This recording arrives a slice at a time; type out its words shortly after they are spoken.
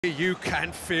You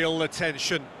can feel the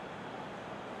tension.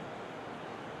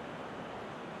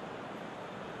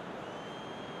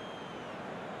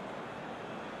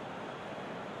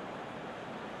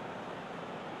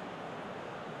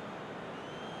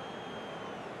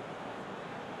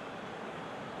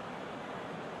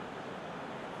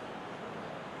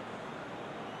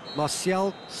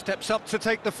 Martial steps up to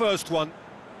take the first one.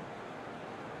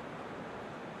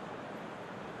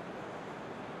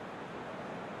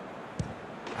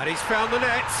 And he's found the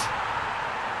net.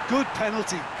 Good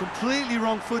penalty, completely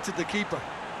wrong-footed the keeper.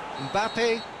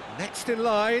 Mbappe next in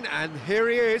line, and here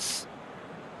he is.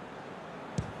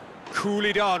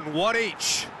 Coolly done, one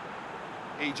each.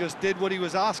 He just did what he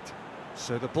was asked.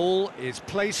 So the ball is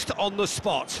placed on the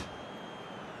spot.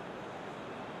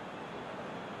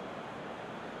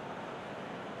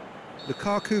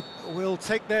 Lukaku will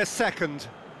take their second.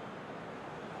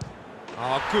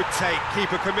 Good take,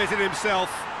 keeper committed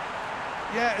himself.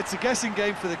 Yeah, it's a guessing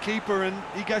game for the keeper and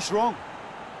he guessed wrong.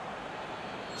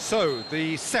 So,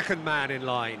 the second man in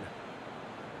line.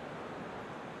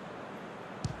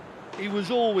 He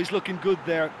was always looking good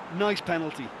there, nice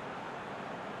penalty.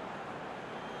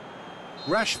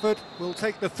 Rashford will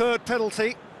take the third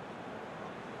penalty.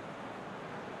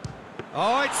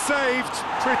 Oh, it's saved,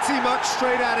 pretty much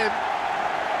straight at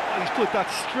him. He's put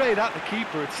that straight at the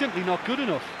keeper, it's simply not good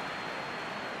enough.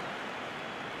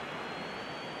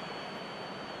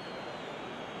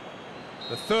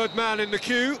 The third man in the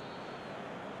queue.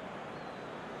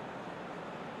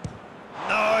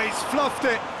 No, he's fluffed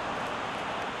it.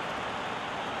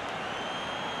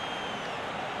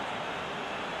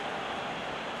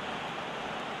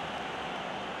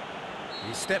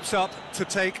 He steps up to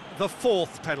take the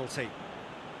fourth penalty.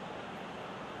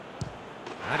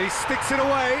 And he sticks it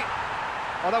away.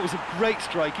 Oh, that was a great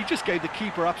strike. He just gave the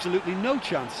keeper absolutely no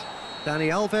chance. Dani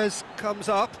Alves comes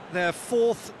up, their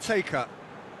fourth taker.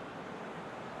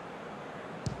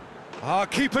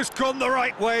 Keeper's gone the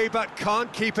right way, but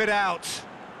can't keep it out.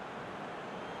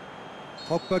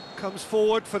 Pogba comes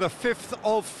forward for the fifth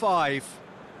of five.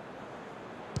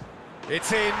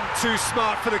 It's in, too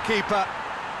smart for the keeper.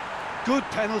 Good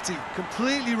penalty,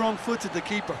 completely wrong-footed the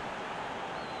keeper.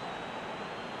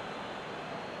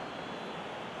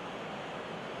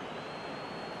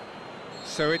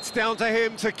 So it's down to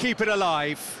him to keep it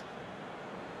alive.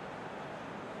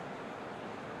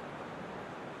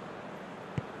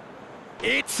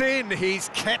 It's in, he's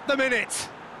kept them in it.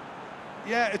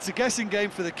 Yeah, it's a guessing game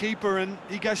for the keeper and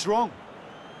he guessed wrong.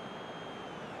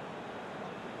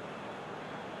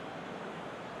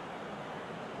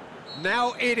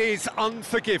 Now it is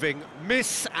unforgiving.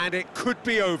 Miss and it could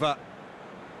be over.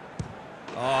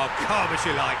 Oh, calm as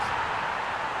you like.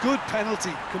 Good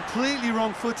penalty, completely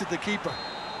wrong-footed the keeper.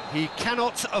 He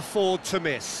cannot afford to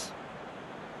miss.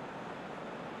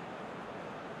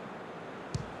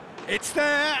 It's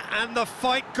there, and the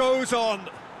fight goes on.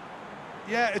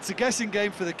 Yeah, it's a guessing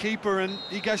game for the keeper, and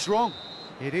he guessed wrong.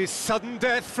 It is sudden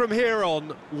death from here on.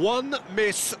 One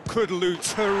miss could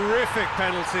lose. Terrific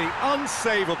penalty,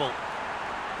 unsavable.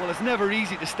 Well, it's never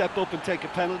easy to step up and take a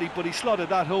penalty, but he slotted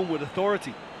that home with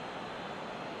authority.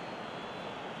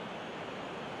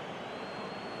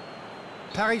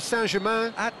 Paris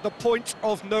Saint-Germain at the point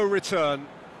of no return.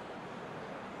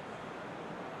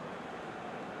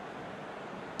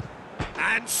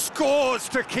 And scores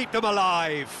to keep them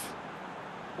alive.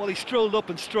 Well, he strolled up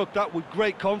and struck that with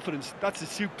great confidence. That's a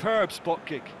superb spot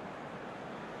kick.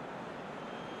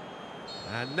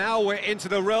 And now we're into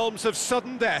the realms of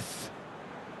sudden death.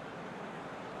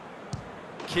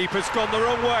 Keeper's gone the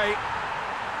wrong way.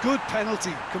 Good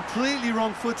penalty, completely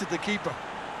wrong-footed the keeper.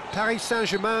 Paris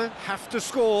Saint-Germain have to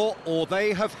score or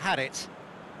they have had it.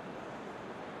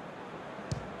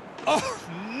 Oh,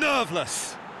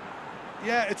 nerveless.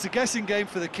 Yeah, it's a guessing game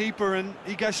for the keeper and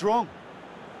he guessed wrong.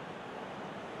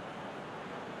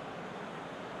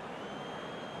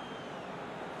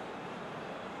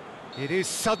 It is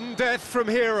sudden death from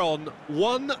here on.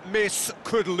 One miss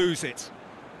could lose it.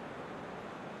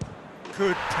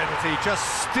 Good penalty,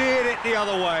 just steered it the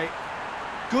other way.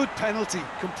 Good penalty,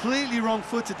 completely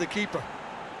wrong-footed the keeper.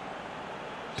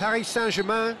 Paris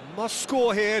Saint-Germain must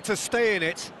score here to stay in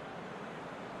it.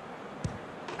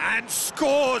 And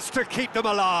scores to keep them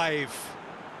alive.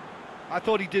 I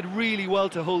thought he did really well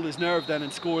to hold his nerve then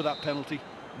and score that penalty.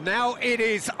 Now it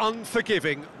is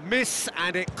unforgiving. Miss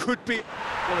and it could be...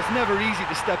 Well, it's never easy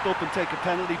to step up and take a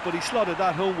penalty, but he slotted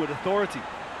that home with authority.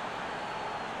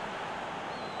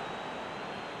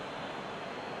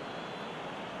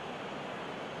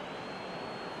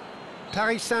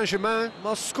 Paris Saint-Germain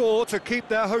must score to keep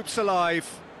their hopes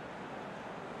alive.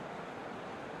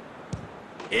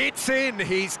 It's in,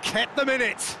 he's kept them in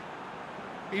it.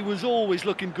 He was always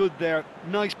looking good there.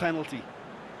 Nice penalty.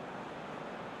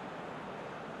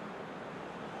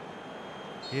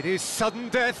 It is sudden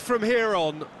death from here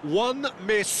on. One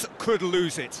miss could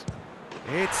lose it.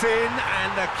 It's in,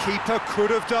 and the keeper could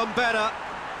have done better.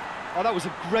 Oh, that was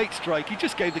a great strike. He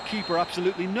just gave the keeper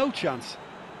absolutely no chance.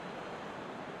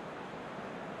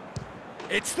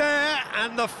 It's there,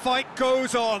 and the fight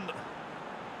goes on.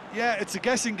 Yeah, it's a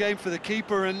guessing game for the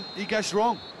keeper, and he guessed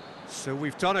wrong. So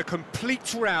we've done a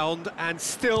complete round, and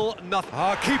still nothing.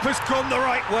 Our keeper's gone the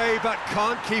right way, but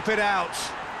can't keep it out.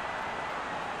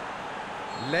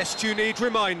 Lest you need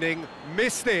reminding,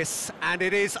 miss this, and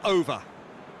it is over.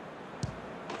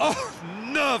 Oh,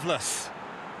 nerveless.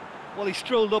 Well, he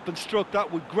strolled up and struck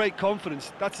that with great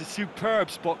confidence. That's a superb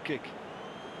spot kick.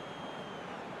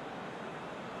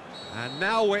 And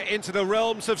now we're into the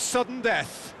realms of sudden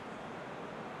death.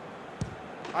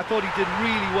 I thought he did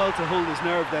really well to hold his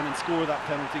nerve then and score that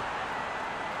penalty.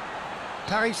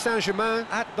 Paris Saint-Germain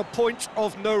at the point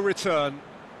of no return.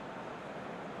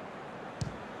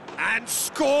 And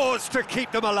scores to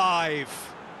keep them alive.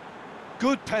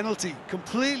 Good penalty,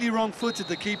 completely wrong-footed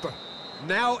the keeper.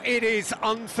 Now it is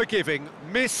unforgiving.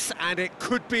 Miss and it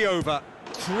could be over.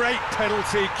 Great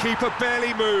penalty, keeper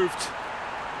barely moved.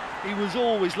 He was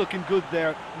always looking good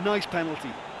there. Nice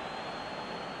penalty.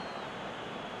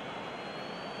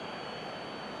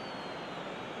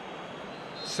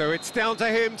 So it's down to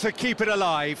him to keep it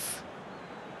alive.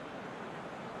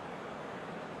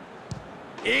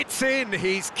 It's in,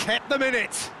 he's kept them in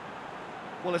it.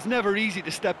 Well, it's never easy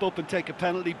to step up and take a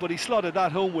penalty, but he slotted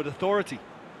that home with authority.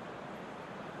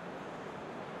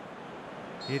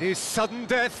 It is sudden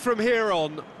death from here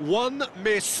on. One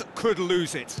miss could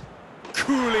lose it.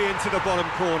 Coolly into the bottom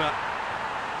corner.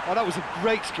 Oh, that was a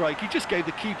great strike. He just gave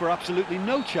the keeper absolutely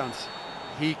no chance.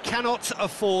 He cannot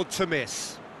afford to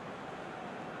miss.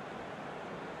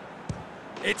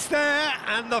 It's there,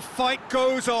 and the fight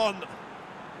goes on.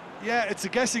 Yeah, it's a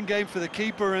guessing game for the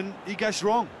keeper, and he guessed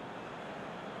wrong.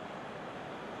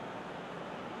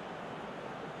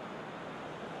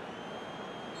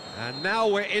 And now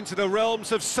we're into the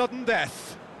realms of sudden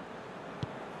death.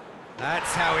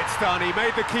 That's how it's done. He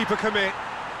made the keeper commit.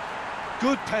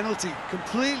 Good penalty,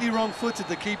 completely wrong-footed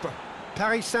the keeper.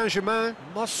 Paris Saint-Germain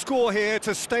must score here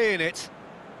to stay in it.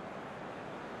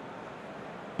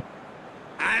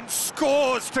 And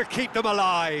scores to keep them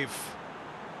alive.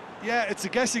 Yeah, it's a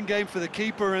guessing game for the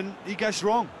keeper, and he guessed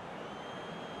wrong.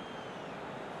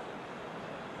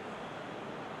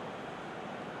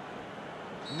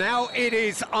 Now it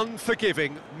is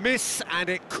unforgiving. Miss and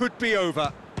it could be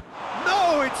over.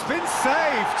 No, it's been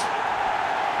saved.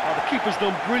 Oh, the keeper's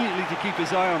done brilliantly to keep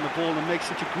his eye on the ball and make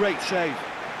such a great save.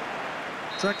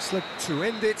 Track slip to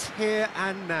end it here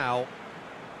and now.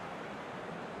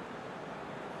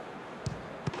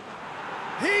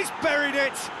 He's buried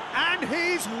it, and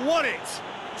he's won it.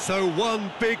 So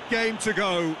one big game to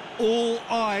go. All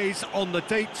eyes on the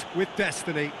date with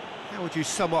destiny. How would you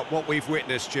sum up what we've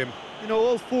witnessed, Jim? You know,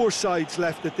 all four sides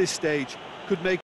left at this stage could make